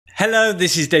Hello,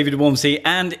 this is David Wormsey,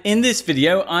 and in this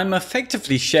video I'm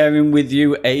effectively sharing with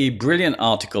you a brilliant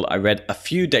article I read a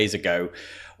few days ago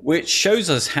which shows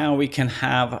us how we can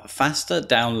have faster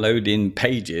downloading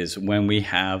pages when we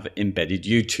have embedded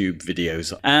YouTube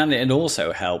videos, and it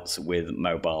also helps with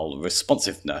mobile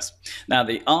responsiveness. Now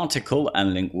the article,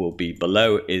 and link will be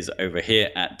below, is over here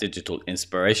at Digital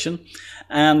Inspiration,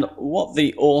 and what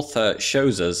the author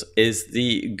shows us is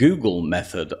the Google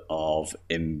method of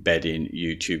embedding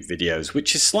YouTube videos,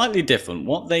 which is slightly different.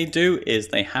 What they do is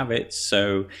they have it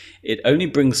so it only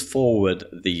brings forward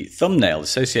the thumbnail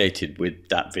associated with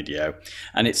that video,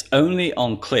 and it's only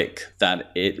on click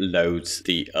that it loads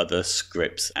the other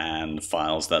scripts and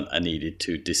files that are needed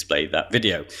to display that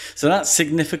video. So that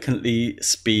significantly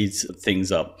speeds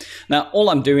things up. Now all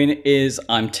I'm doing is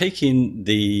I'm taking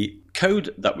the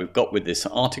code that we've got with this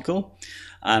article,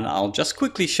 and I'll just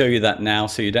quickly show you that now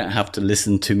so you don't have to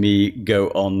listen to me go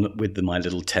on with my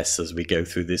little tests as we go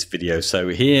through this video. So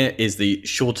here is the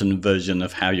shortened version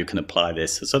of how you can apply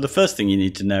this. So the first thing you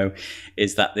need to know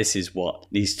is that this is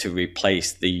what needs to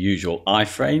replace the usual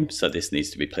iframe. So this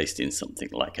needs to be placed in something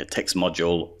like a text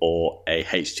module or a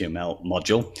HTML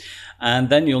module. And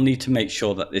then you'll need to make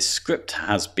sure that this script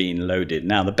has been loaded.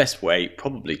 Now the best way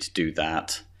probably to do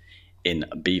that in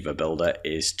Beaver Builder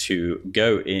is to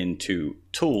go into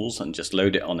Tools and just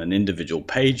load it on an individual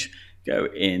page, go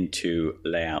into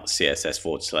Layout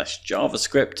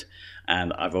CSS/JavaScript,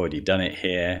 and I've already done it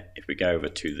here. If we go over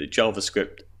to the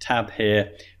JavaScript tab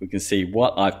here, we can see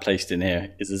what I've placed in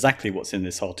here is exactly what's in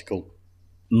this article,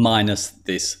 minus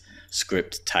this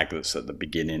script tag that's at the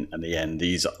beginning and the end.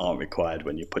 These aren't required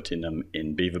when you're putting them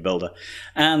in Beaver Builder.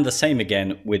 And the same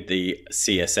again with the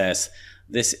CSS.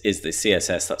 This is the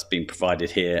CSS that's been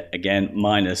provided here, again,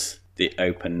 minus the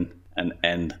open and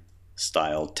end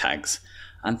style tags.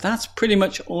 And that's pretty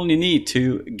much all you need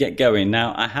to get going.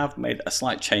 Now, I have made a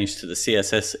slight change to the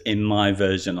CSS in my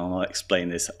version, and I'll explain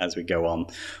this as we go on.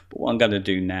 But what I'm going to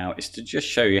do now is to just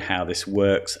show you how this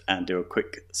works and do a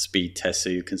quick speed test so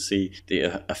you can see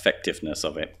the effectiveness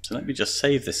of it. So let me just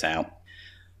save this out.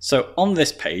 So on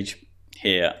this page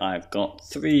here, I've got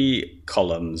 3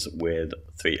 columns with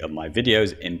 3 of my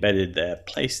videos embedded there,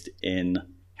 placed in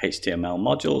HTML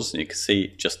modules, and you can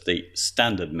see just the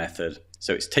standard method.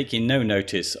 So it's taking no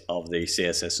notice of the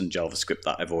CSS and JavaScript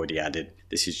that I've already added.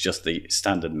 This is just the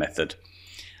standard method.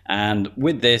 And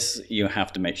with this, you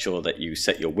have to make sure that you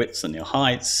set your widths and your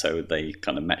heights so they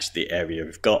kind of match the area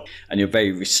we've got. And you're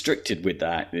very restricted with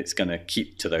that. It's going to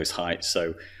keep to those heights.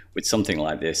 So with something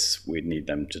like this, we'd need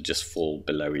them to just fall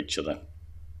below each other.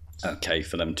 Okay,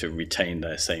 for them to retain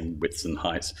their same widths and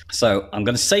heights. So I'm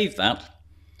going to save that,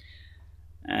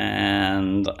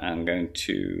 and I'm going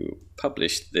to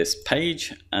publish this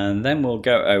page, and then we'll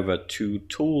go over to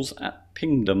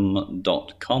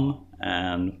tools@pingdom.com,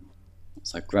 and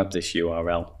once I grab this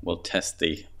URL, we'll test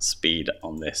the speed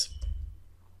on this.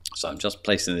 So I'm just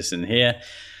placing this in here,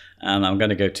 and I'm going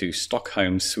to go to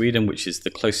Stockholm, Sweden, which is the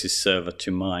closest server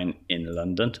to mine in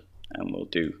London, and we'll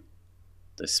do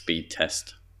the speed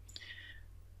test.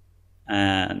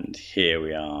 And here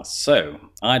we are. So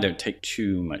I don't take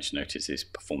too much notice of this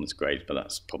performance grade, but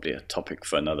that's probably a topic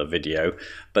for another video.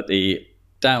 But the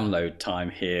download time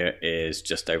here is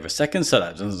just over a second, so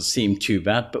that doesn't seem too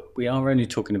bad, but we are only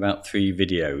talking about 3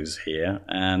 videos here.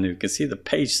 And you can see the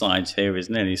page size here is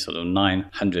nearly sort of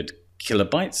 900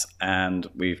 kilobytes, and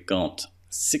we've got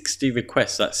 60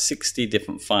 requests. That's 60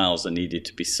 different files are needed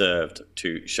to be served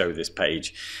to show this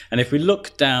page. And if we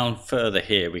look down further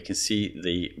here, we can see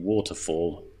the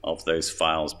waterfall of those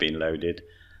files being loaded.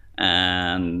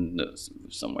 And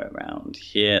somewhere around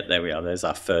here, there we are, there's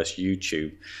our first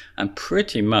YouTube. And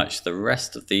pretty much the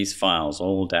rest of these files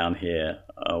all down here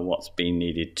are what's being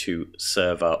needed to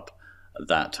serve up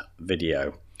that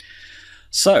video.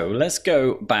 So let's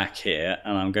go back here,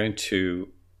 and I'm going to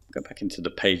go back into the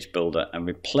page builder and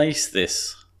replace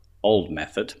this old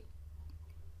method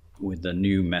with the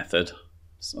new method,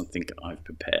 something I've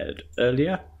prepared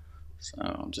earlier. So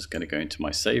I'm just going to go into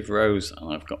my save rows,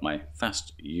 and I've got my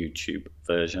fast YouTube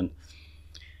version,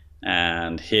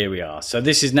 and here we are. So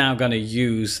this is now going to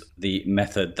use the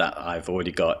method that I've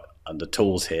already got under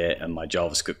tools here and my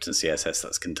JavaScript and CSS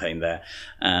that's contained there.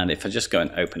 And if I just go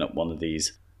and open up one of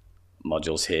these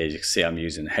modules here, you can see I'm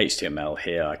using HTML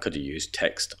here. I could have used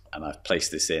text, and I've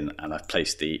placed this in, and I've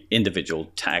placed the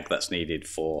individual tag that's needed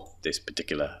for this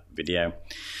particular video.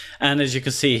 And as you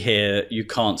can see here, you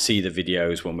can't see the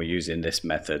videos when we're using this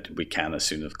method. We can as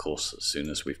soon, of course, as soon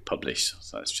as we've published.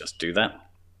 So let's just do that.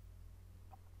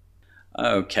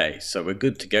 Okay, so we're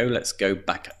good to go. Let's go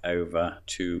back over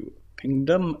to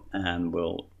Pingdom, and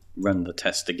we'll run the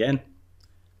test again.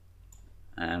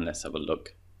 And let's have a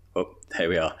look. Oh, there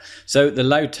we are. So the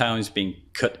load time has been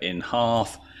cut in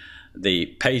half. The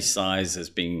page size has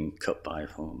been cut by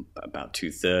about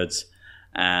 2/3.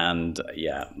 And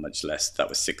yeah, much less. That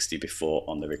was 60 before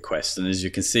on the request. And as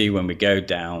you can see, when we go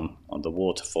down on the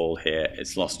waterfall here,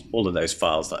 it's lost all of those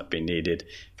files that have been needed.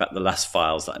 In fact, the last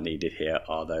files that are needed here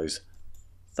are those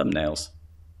thumbnails.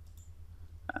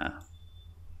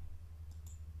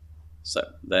 So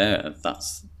there,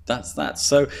 that's that.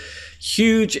 So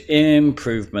huge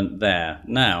improvement there.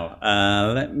 Now,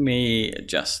 let me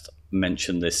just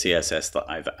mention the CSS that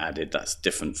I've added that's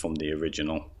different from the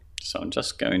original. So I'm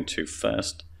just going to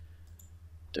first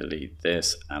delete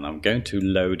this, and I'm going to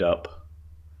load up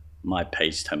my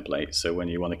page template. So when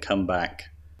you want to come back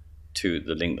to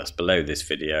the link that's below this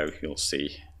video, you'll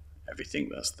see everything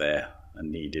that's there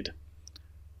and needed.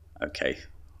 Okay,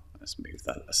 let's move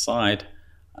that aside,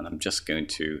 and I'm just going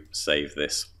to save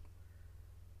this.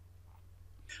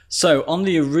 So on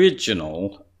the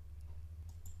original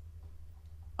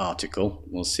article,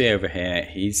 we'll see over here,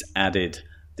 he's added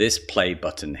this play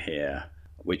button here,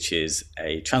 which is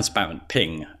a transparent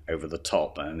ping over the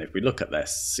top. And if we look at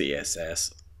this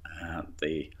CSS at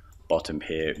the bottom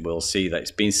here, we'll see that it's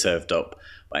been served up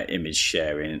by image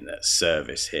sharing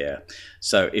service here.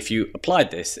 So if you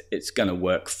applied this, it's going to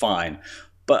work fine.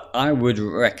 But I would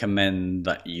recommend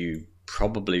that you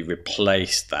probably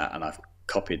replace that, and I've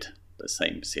copied the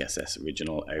same CSS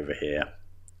original over here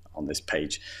on this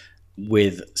page,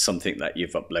 with something that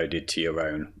you've uploaded to your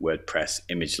own WordPress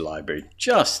image library,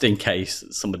 just in case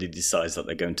somebody decides that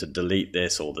they're going to delete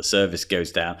this or the service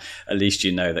goes down. At least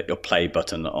you know that your play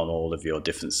button on all of your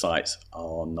different sites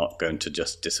are not going to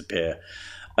just disappear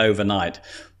overnight.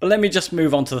 But let me just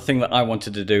move on to the thing that I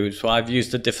wanted to do. So I've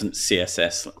used a different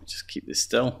CSS. Let me just keep this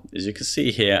still. As you can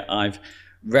see here, I've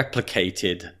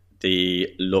replicated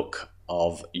the look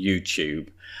of YouTube,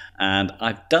 and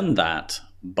I've done that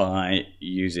by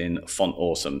using Font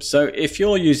Awesome. So if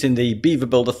you're using the Beaver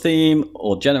Builder theme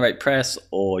or GeneratePress,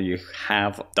 or you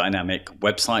have dynamic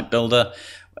website builder,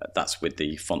 that's with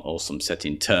the Font Awesome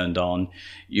setting turned on,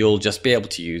 you'll just be able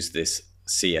to use this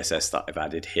CSS that I've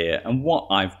added here. And what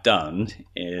I've done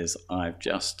is I've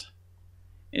just,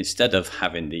 instead of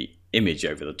having the image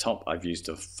over the top, I've used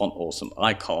a Font Awesome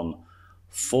icon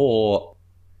for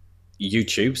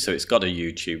YouTube, so it's got a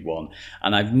YouTube one,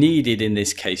 and I've needed in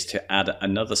this case to add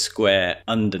another square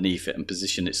underneath it and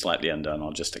position it slightly under, and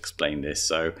I'll just explain this.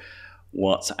 So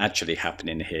what's actually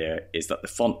happening here is that the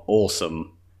Font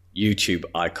Awesome YouTube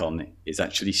icon is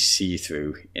actually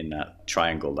see-through in that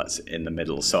triangle that's in the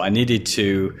middle. So I needed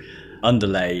to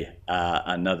underlay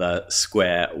another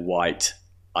square white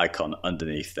icon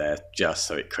underneath there, just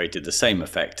so it created the same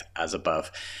effect as above.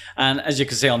 And as you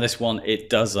can see on this one, it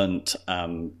doesn't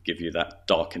give you that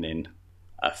darkening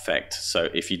effect. So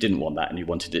if you didn't want that and you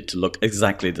wanted it to look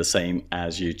exactly the same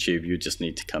as YouTube, you just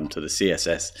need to come to the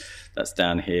CSS that's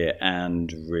down here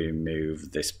and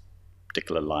remove this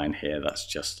particular line here. That's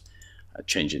just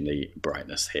changing the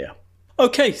brightness here.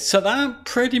 Okay, so that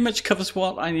pretty much covers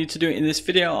what I need to do in this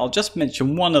video. I'll just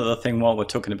mention one other thing while we're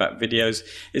talking about videos,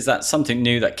 is that something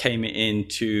new that came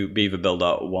into Beaver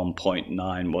Builder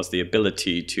 1.9 was the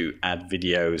ability to add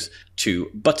videos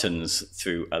to buttons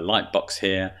through a lightbox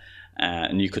here.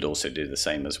 And you could also do the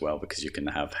same as well, because you can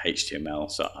have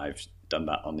HTML. So I've done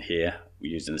that on here.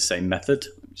 We're using the same method.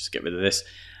 Let me just get rid of this.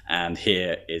 And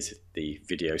here is the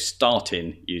video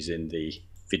starting using the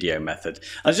video method.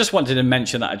 I just wanted to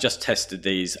mention that I just tested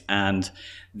these, and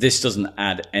this doesn't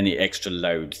add any extra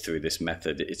load through this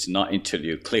method. It's not until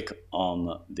you click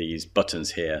on these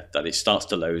buttons here that it starts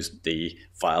to load the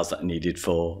files that are needed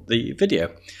for the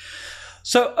video.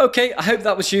 So, okay, I hope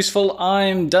that was useful.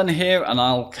 I'm done here, and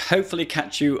I'll hopefully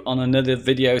catch you on another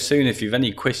video soon. If you have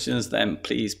any questions, then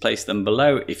please place them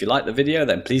below. If you like the video,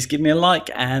 then please give me a like.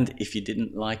 And if you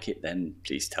didn't like it, then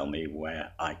please tell me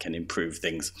where I can improve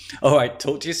things. All right,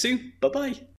 talk to you soon. Bye-bye.